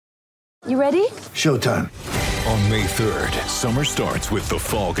You ready? Showtime. On May 3rd, summer starts with The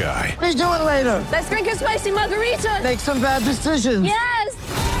Fall Guy. Let's do it later. Let's drink a spicy margarita. Make some bad decisions. Yes!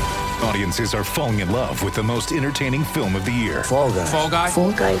 Audiences are falling in love with the most entertaining film of the year. Fall Guy. Fall Guy?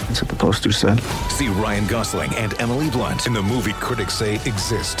 Fall Guy. That's what the poster said. See Ryan Gosling and Emily Blunt in the movie critics say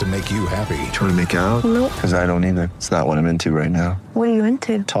exists to make you happy. Trying to make it out? Nope. Because I don't either. It's not what I'm into right now. What are you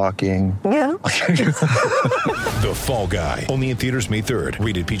into? Talking. Yeah. The Fall Guy. Only in theaters May 3rd.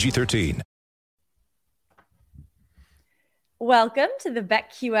 Rated PG-13. Welcome to the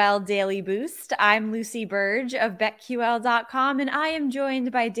BetQL Daily Boost. I'm Lucy Burge of BetQL.com, and I am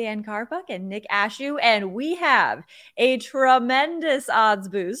joined by Dan Karpuk and Nick Ashew, and we have a tremendous odds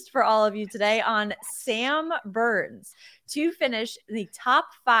boost for all of you today on Sam Burns to finish the top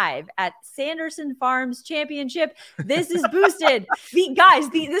 5 at Sanderson Farms Championship. This is boosted.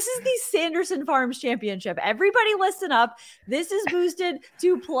 This is the Sanderson Farms Championship. Everybody listen up. This is boosted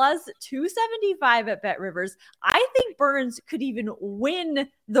to plus 275 at BetRivers. I think Burns could even win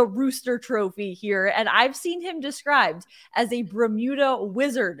the Rooster Trophy here, and I've seen him described as a Bermuda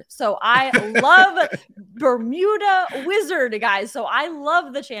Wizard. So I love Bermuda Wizard, guys. So I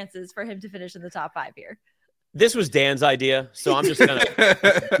love the chances for him to finish in the top 5 here. This was Dan's idea, so I'm just going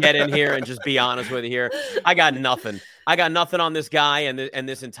to get in here and just be honest with you here. I got nothing. On this guy and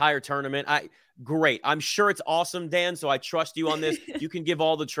this entire tournament. Great. I'm sure it's awesome, Dan, so I trust you on this. You can give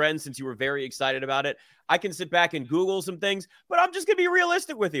all the trends since you were very excited about it. I can sit back and Google some things, but I'm just going to be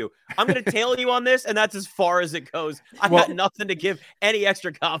realistic with you. I'm going to tail you on this, and that's as far as it goes. I got nothing to give any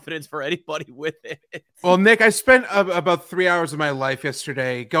extra confidence for anybody with it. Well, Nick, I spent about 3 hours of my life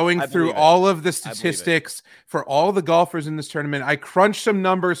yesterday going through all of the statistics for all the golfers in this tournament. I crunched some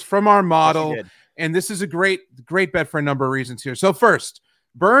numbers from our model, and this is a great bet for a number of reasons here. So first,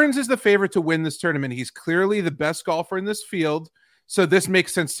 Burns is the favorite to win this tournament. He's clearly the best golfer in this field. So this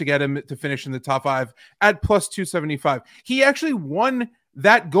makes sense to get him to finish in the top 5 at plus 275. He actually won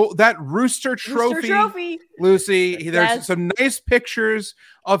that Rooster Trophy. Lucy, there's some nice pictures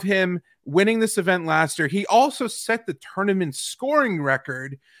of him winning this event last year. He also set the tournament scoring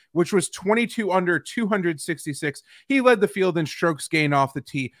record, which was 22 under 266. He led the field in strokes gained off the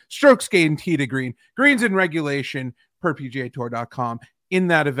tee, strokes gained tee to green, greens in regulation per PGAtour.com. in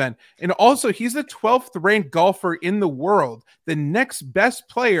that event. And also, he's the 12th ranked golfer in the world. The next best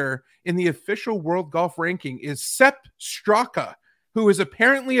player in the official world golf ranking is Sepp Straka, who is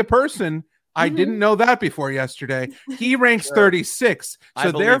apparently a person. I didn't know that before yesterday. He ranks 36.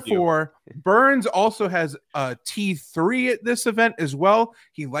 So therefore, Burns also has a T3 at this event as well.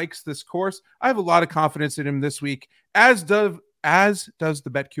 He likes this course. I have a lot of confidence in him this week, as does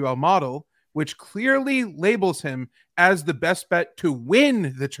the BetQL model, which clearly labels him as the best bet to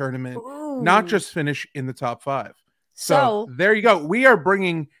win the tournament, not just finish in the top 5. So there you go. We are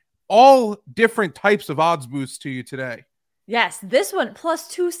bringing all different types of odds boosts to you today. Yes, this one plus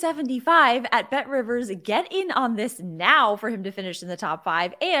 275 at BetRivers. Get in on this now for him to finish in the top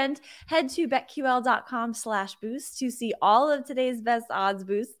 5, and head to betql.com/boost to see all of today's best odds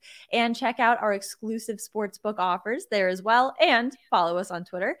boosts and check out our exclusive sportsbook offers there as well. And follow us on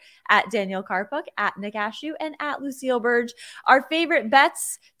Twitter at Daniel Karpuk, at Nick Ashew, and at Lucille Burge. Our favorite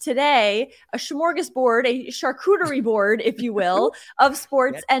bets today, a smorgasbord, a charcuterie board, if you will, of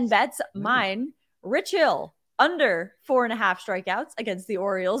sports and bets. Mine, Rich Hill. Under 4.5 strikeouts against the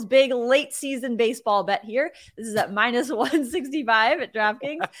Orioles. Big late season baseball bet here. This is at minus 165 at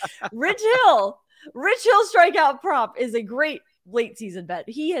DraftKings. Rich Hill strikeout prop is a great late season bet.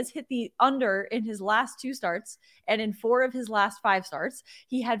 He has hit the under in his last 2 starts and in 4 of his last 5 starts.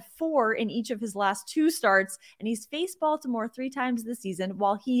 He had 4 in each of his last 2 starts, and he's faced Baltimore 3 times this season.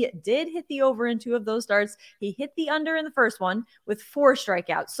 While he did hit the over in 2 of those starts, he hit the under in the first one with 4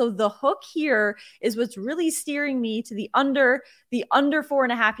 strikeouts. So the hook here is what's really steering me to the under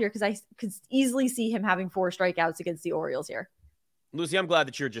 4.5 here, because I could easily see him having 4 strikeouts against the Orioles here. Lucy, I'm glad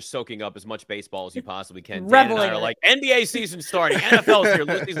that you're just soaking up as much baseball as you possibly can. Dan Reveling and I are like, NBA season starting, NFL's here.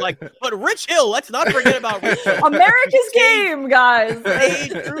 Lucy's like, but Rich Hill, let's not forget about Rich Hill. America's game, guys.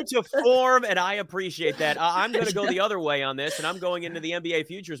 Stayed true to form, and I appreciate that. I'm going to go the other way on this, and I'm going into the NBA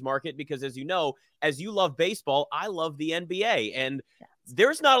futures market because, as you know, as you love baseball, I love the NBA. And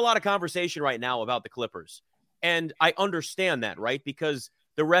there's not a lot of conversation right now about the Clippers. And I understand that, right? Because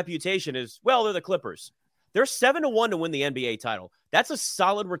the reputation is, well, they're the Clippers. They're 7-1 to win the NBA title. That's a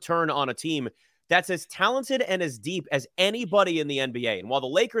solid return on a team that's as talented and as deep as anybody in the NBA. And while the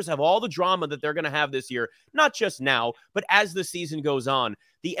Lakers have all the drama that they're going to have this year, not just now, but as the season goes on,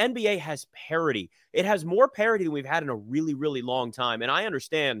 the NBA has parity. It has more parity than we've had in a really, really long time. And I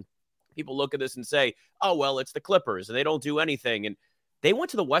understand people look at this and say, oh, well, it's the Clippers and they don't do anything. And They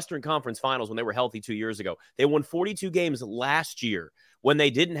went to the Western Conference Finals when they were healthy 2 years ago. They won 42 games last year when they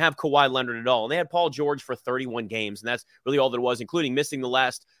didn't have Kawhi Leonard at all. And they had Paul George for 31 games, and that's really all there was, including missing the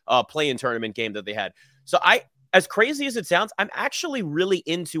last play-in tournament game that they had. So as crazy as it sounds, I'm actually really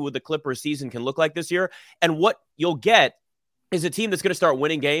into what the Clippers season can look like this year. And what you'll get is a team that's going to start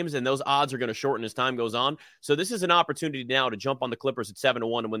winning games, and those odds are going to shorten as time goes on. So this is an opportunity now to jump on the Clippers at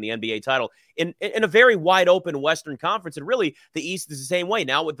 7-1 and win the NBA title in a very wide open Western Conference. And really, the East is the same way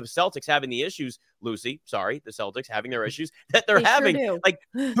now with the Celtics having the issues. The Celtics having their issues that they're having. Sure like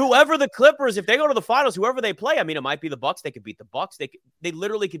whoever the Clippers, if they go to the finals, whoever they play, I mean, it might be the Bucks. They could beat the Bucks. They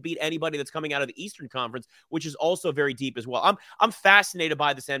literally could beat anybody that's coming out of the Eastern Conference, which is also very deep as well. I'm fascinated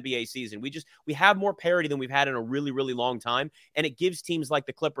by this NBA season. We have more parity than we've had in a really, really long time, and it gives teams like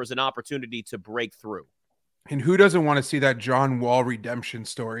the Clippers an opportunity to break through. And who doesn't want to see that John Wall redemption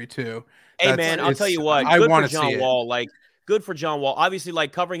story too? Hey, man, I'll tell you what. Good for John Wall. Good for John Wall. Obviously,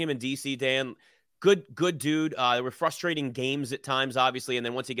 covering him in DC, Dan. Good dude. There were frustrating games at times, obviously, and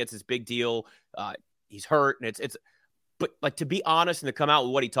then once he gets his big deal, he's hurt, and but to be honest and to come out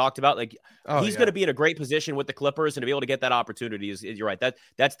with what he talked about, he's going to be in a great position with the Clippers, and to be able to get that opportunity is you're right.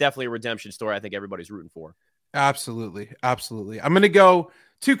 That's definitely a redemption story. I think everybody's rooting for. Absolutely. I'm going to go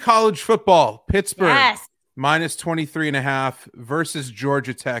to college football. Pittsburgh minus 23.5 versus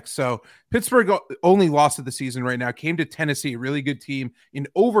Georgia Tech. So Pittsburgh only lost of the season right now, came to Tennessee, a really good team in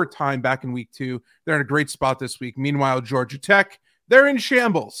overtime back in week 2. They're in a great spot this week. Meanwhile, Georgia Tech, they're in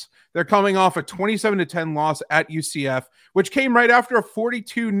shambles. They're coming off a 27-10 loss at UCF, which came right after a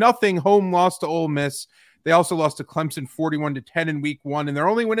 42-0 home loss to Ole Miss. They also lost to Clemson 41-10 in week 1, and their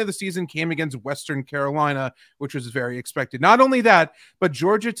only win of the season came against Western Carolina, which was very expected. Not only that, but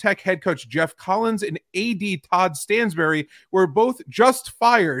Georgia Tech head coach Jeff Collins and AD Todd Stansbury were both just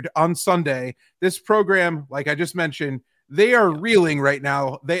fired on Sunday. This program, like I just mentioned, they are reeling right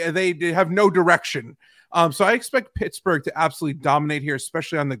now. They have no direction. So I expect Pittsburgh to absolutely dominate here,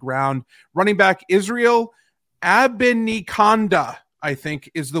 especially on the ground. Running back Israel Abanikanda, I think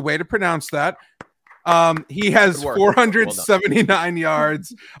is the way to pronounce that. He has 479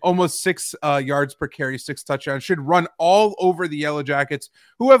 yards, almost 6 yards per carry, 6 touchdowns, should run all over the Yellow Jackets,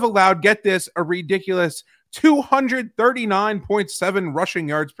 who have allowed, get this, a ridiculous 239.7 rushing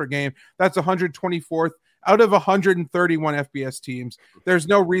yards per game. That's 124th out of 131 FBS teams. There's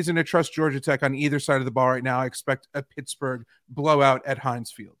no reason to trust Georgia Tech on either side of the ball right now. I expect a Pittsburgh blowout at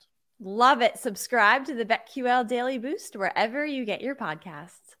Heinz Field. Love it. Subscribe to the BetQL Daily Boost wherever you get your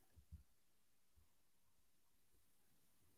podcasts.